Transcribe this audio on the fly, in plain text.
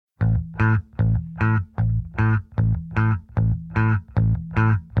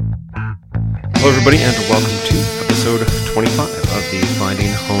Hello, everybody, and welcome to episode 25 of the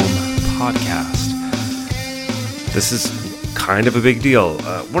Finding Home podcast. This is kind of a big deal.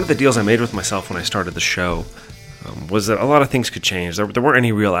 One of the deals I made with myself when I started the show was that a lot of things could change. There weren't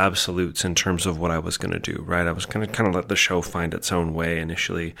any real absolutes in terms of what I was going to do, right? I was going to kind of let the show find its own way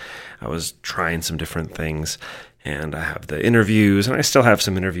initially. I was trying some different things, and I have the interviews, and I still have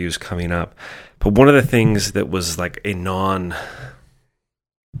some interviews coming up. But one of the things that was like a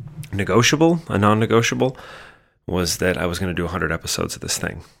non-negotiable was that I was going to do 100 episodes of this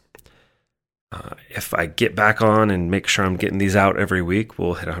thing. If I get back on and make sure I'm getting these out every week,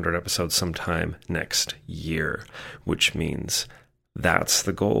 we'll hit 100 episodes sometime next year, which means that's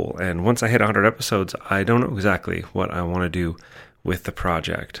the goal. And once I hit 100 episodes, I don't know exactly what I want to do with the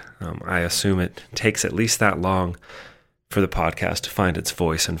project. I assume it takes at least that long for the podcast to find its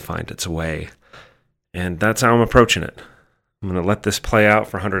voice and find its way. And that's how I'm approaching it. I'm going to let this play out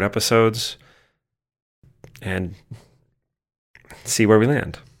for 100 episodes and see where we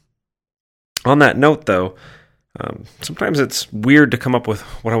land. On that note, though, sometimes it's weird to come up with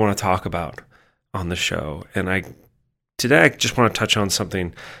what I want to talk about on the show. And today I just want to touch on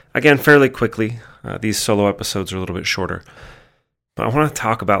something, again, fairly quickly. These solo episodes are a little bit shorter. But I want to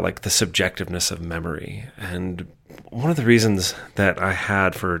talk about like the subjectiveness of memory. And one of the reasons that I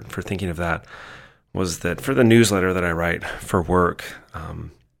had for thinking of that was that for the newsletter that I write for work,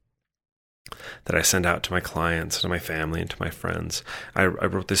 that I send out to my clients, to my family, and to my friends, I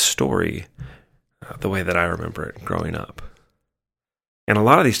wrote this story the way that I remember it growing up. And a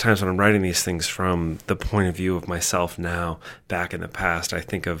lot of these times when I'm writing these things from the point of view of myself now, back in the past, I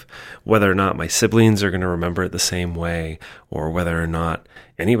think of whether or not my siblings are going to remember it the same way, or whether or not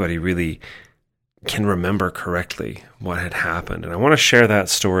anybody really can remember correctly what had happened. And I want to share that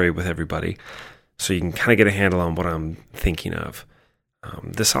story with everybody so you can kind of get a handle on what I'm thinking of.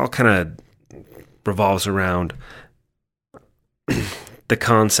 This all kind of revolves around the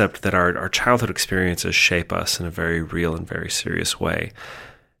concept that our childhood experiences shape us in a very real and very serious way.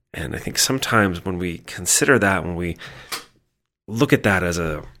 And I think sometimes when we consider that, when we look at that as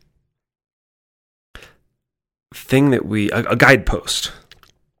a thing that a guidepost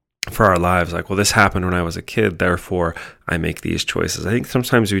for our lives, like, well, this happened when I was a kid, therefore I make these choices. I think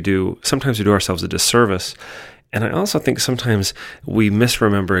sometimes we do ourselves a disservice. And I also think sometimes we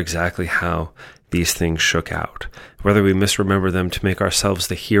misremember exactly how these things shook out, whether we misremember them to make ourselves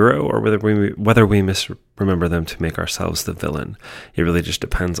the hero or whether we misremember them to make ourselves the villain. It really just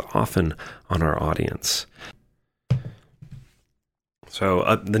depends often on our audience.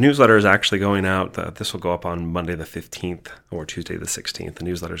 So the newsletter is actually going out. This will go up on Monday the 15th or Tuesday the 16th. The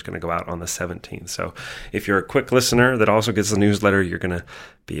newsletter is going to go out on the 17th. So if you're a quick listener that also gets the newsletter, you're going to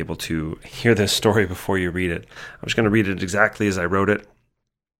be able to hear this story before you read it. I'm just going to read it exactly as I wrote it.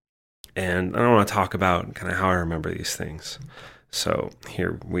 And I don't want to talk about kind of how I remember these things. So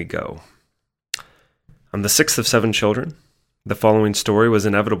here we go. I'm the sixth of 7 children. The following story was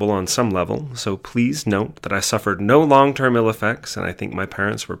inevitable on some level, so please note that I suffered no long-term ill effects, and I think my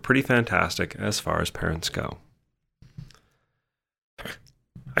parents were pretty fantastic as far as parents go.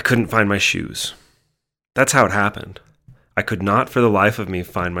 I couldn't find my shoes. That's how it happened. I could not for the life of me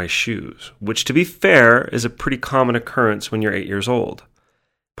find my shoes, which, to be fair, is a pretty common occurrence when you're 8 years old.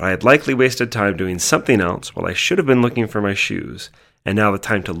 But I had likely wasted time doing something else while I should have been looking for my shoes, and now the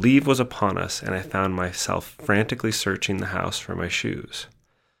time to leave was upon us, and I found myself frantically searching the house for my shoes.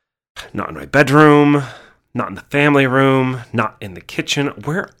 Not in my bedroom, not in the family room, not in the kitchen.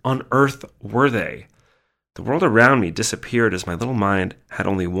 Where on earth were they? The world around me disappeared as my little mind had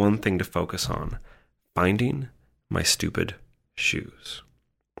only one thing to focus on: finding my stupid shoes.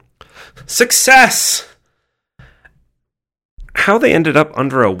 Success! How they ended up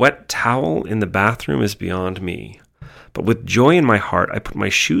under a wet towel in the bathroom is beyond me. But with joy in my heart, I put my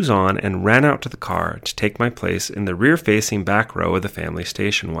shoes on and ran out to the car to take my place in the rear-facing back row of the family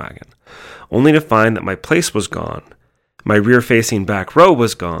station wagon, only to find that my place was gone, my rear-facing back row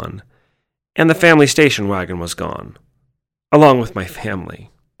was gone, and the family station wagon was gone, along with my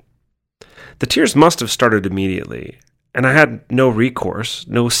family. The tears must have started immediately, and I had no recourse,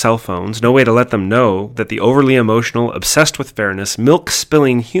 no cell phones, no way to let them know that the overly emotional, obsessed with fairness,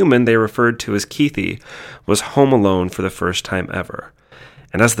 milk-spilling human they referred to as Keithy was home alone for the first time ever.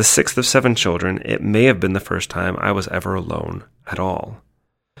 And as the sixth of 7 children, it may have been the first time I was ever alone at all.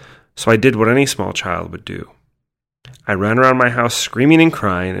 So I did what any small child would do. I ran around my house screaming and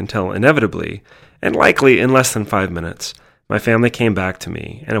crying until inevitably, and likely in less than 5 minutes, my family came back to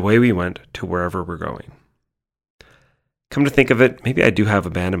me, and away we went to wherever we're going. Come to think of it, maybe I do have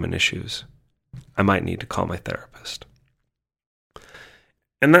abandonment issues. I might need to call my therapist.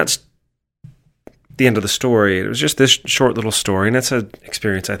 And that's the end of the story. It was just this short little story, and it's an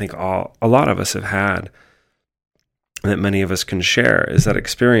experience I think a lot of us have had, that many of us can share, is that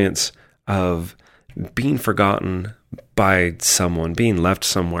experience of being forgotten by someone, being left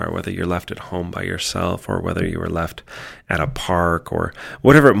somewhere, whether you're left at home by yourself or whether you were left at a park or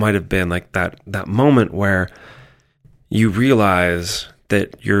whatever it might have been, like that moment where you realize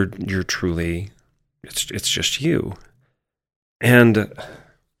that you're truly, it's just you. And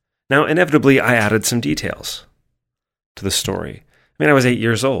now inevitably I added some details to the story. I mean, I was 8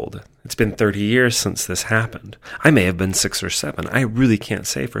 years old. It's been 30 years since this happened. I may have been 6 or 7. I really can't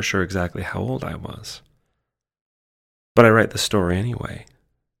say for sure exactly how old I was. But I write the story anyway.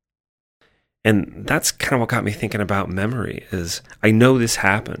 And that's kind of what got me thinking about memory, is I know this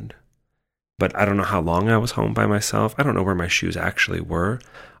happened, but I don't know how long I was home by myself. I don't know where my shoes actually were.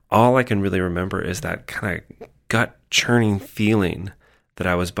 All I can really remember is that kind of gut-churning feeling that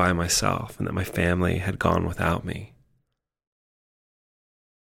I was by myself and that my family had gone without me.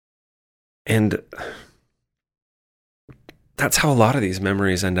 And that's how a lot of these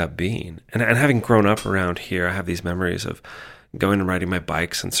memories end up being. And having grown up around here, I have these memories of going and riding my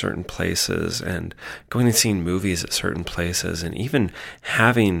bikes in certain places and going and seeing movies at certain places and even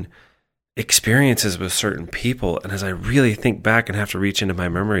having experiences with certain people. And as I really think back and have to reach into my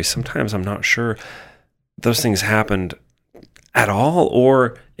memories, sometimes I'm not sure those things happened at all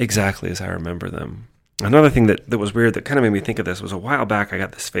or exactly as I remember them. Another thing that was weird that kind of made me think of this was a while back I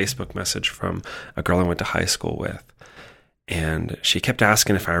got this Facebook message from a girl I went to high school with. And she kept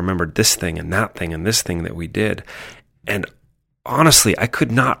asking if I remembered this thing and that thing and this thing that we did. And honestly, I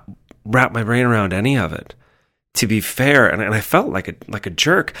could not wrap my brain around any of it, to be fair. And I felt like a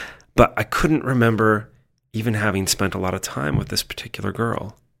jerk, but I couldn't remember even having spent a lot of time with this particular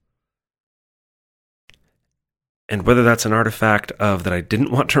girl. And whether that's an artifact of that I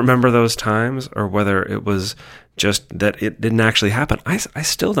didn't want to remember those times or whether it was just that it didn't actually happen, I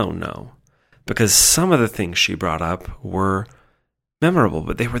still don't know. Because some of the things she brought up were memorable,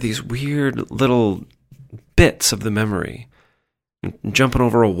 but they were these weird little bits of the memory. Jumping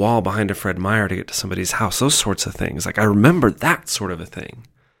over a wall behind a Fred Meyer to get to somebody's house, those sorts of things. Like, I remember that sort of a thing.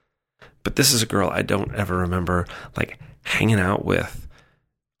 But this is a girl I don't ever remember, like, hanging out with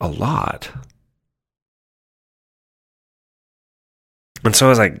a lot. And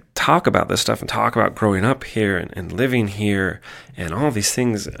so as I talk about this stuff and talk about growing up here and living here and all these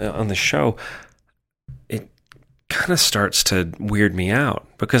things on the show, it kind of starts to weird me out.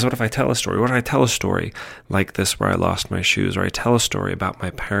 Because what if I tell a story? What if I tell a story like this where I lost my shoes, or I tell a story about my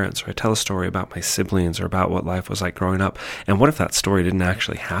parents, or I tell a story about my siblings, or about what life was like growing up? And what if that story didn't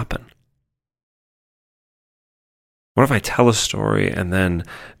actually happen? What if I tell a story and then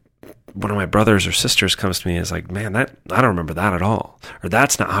one of my brothers or sisters comes to me and is like, man, I don't remember that at all. Or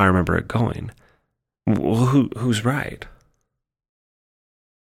that's not how I remember it going. Well, who's right?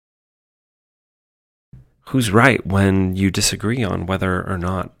 Who's right when you disagree on whether or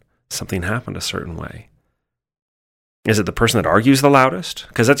not something happened a certain way? Is it the person that argues the loudest?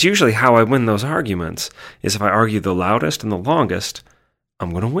 Because that's usually how I win those arguments, is if I argue the loudest and the longest,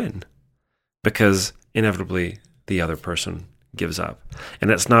 I'm going to win. Because inevitably the other person gives up. And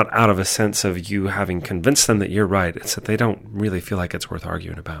it's not out of a sense of you having convinced them that you're right. It's that they don't really feel like it's worth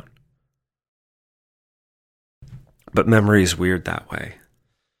arguing about. But memory is weird that way.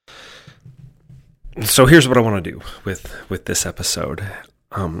 So here's what I want to do with this episode.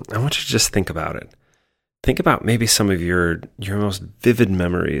 I want you to just think about it. Think about maybe some of your most vivid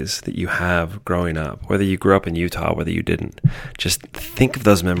memories that you have growing up, whether you grew up in Utah, whether you didn't. Just think of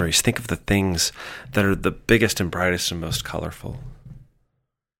those memories. Think of the things that are the biggest and brightest and most colorful.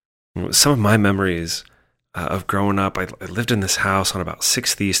 Some of my memories of growing up, I lived in this house on about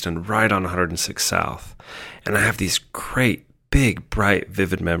 6th East and right on 106 South. And I have these great, big, bright,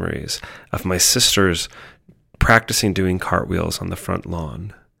 vivid memories of my sisters practicing doing cartwheels on the front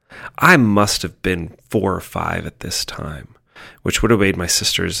lawn. I must have been 4 or 5 at this time, which would have made my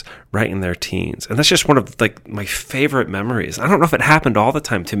sisters right in their teens. And that's just one of my favorite memories. I don't know if it happened all the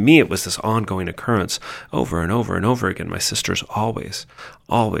time. To me, it was this ongoing occurrence over and over and over again. My sisters always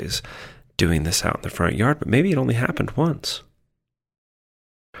doing this out in the front yard, but maybe it only happened once.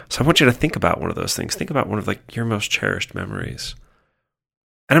 So I want you to think about one of those things. Think about one of your most cherished memories.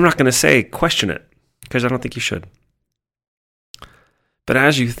 And I'm not going to say question it, because I don't think you should. But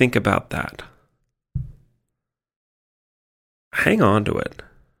as you think about that, hang on to it.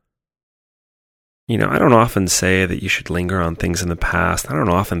 I don't often say that you should linger on things in the past. I don't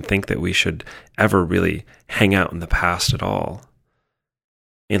often think that we should ever really hang out in the past at all,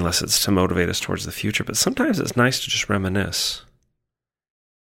 unless it's to motivate us towards the future. But sometimes it's nice to just reminisce.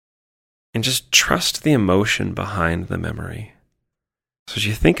 and just trust the emotion behind the memory. So as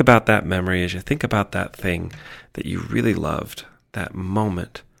you think about that memory, as you think about that thing that you really loved, that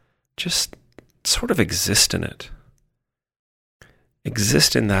moment, just sort of exist in it.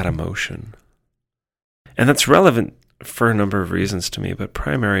 Exist in that emotion. And that's relevant for a number of reasons to me, but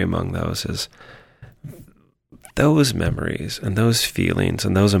primary among those is those memories and those feelings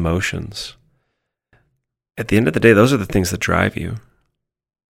and those emotions. At the end of the day, those are the things that drive you.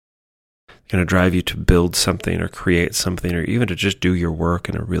 They're going to drive you to build something or create something or even to just do your work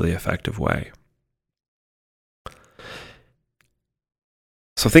in a really effective way.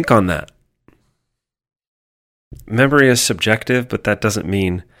 So think on that. Memory is subjective, but that doesn't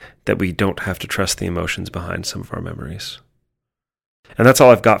mean that we don't have to trust the emotions behind some of our memories. And that's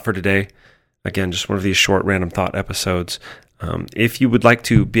all I've got for today. Again, just one of these short random thought episodes. If you would like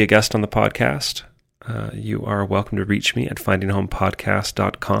to be a guest on the podcast, you are welcome to reach me at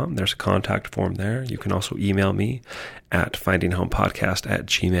findinghomepodcast.com. There's a contact form there. You can also email me at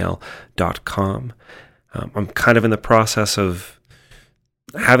findinghomepodcast@gmail.com. I'm kind of in the process of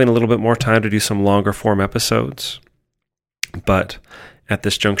having a little bit more time to do some longer form episodes, but at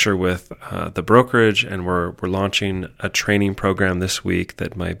this juncture with the brokerage, and we're launching a training program this week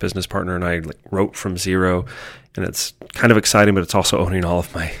that my business partner and I wrote from zero, and it's kind of exciting, but it's also owning all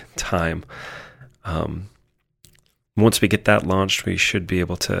of my time. Once we get that launched, we should be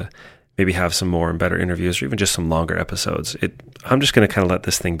able to maybe have some more and better interviews, or even just some longer episodes. I'm just going to kind of let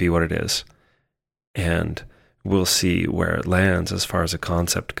this thing be what it is, and we'll see where it lands as far as a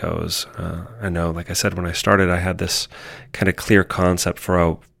concept goes. I know, like I said, when I started, I had this kind of clear concept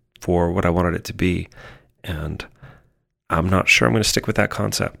for what I wanted it to be, and I'm not sure I'm going to stick with that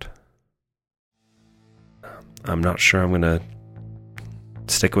concept. I'm not sure I'm going to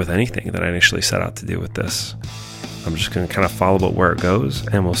stick with anything that I initially set out to do with this. I'm just going to kind of follow it where it goes,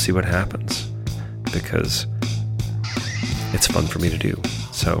 and we'll see what happens, because it's fun for me to do.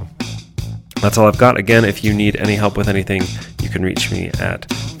 So that's all I've got. Again, if you need any help with anything, you can reach me at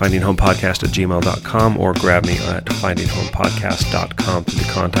findinghomepodcast@gmail.com or grab me at findinghomepodcast.com through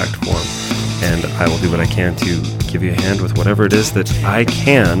the contact form, and I will do what I can to give you a hand with whatever it is that I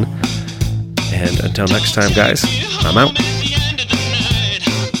can. And until next time, guys, I'm out.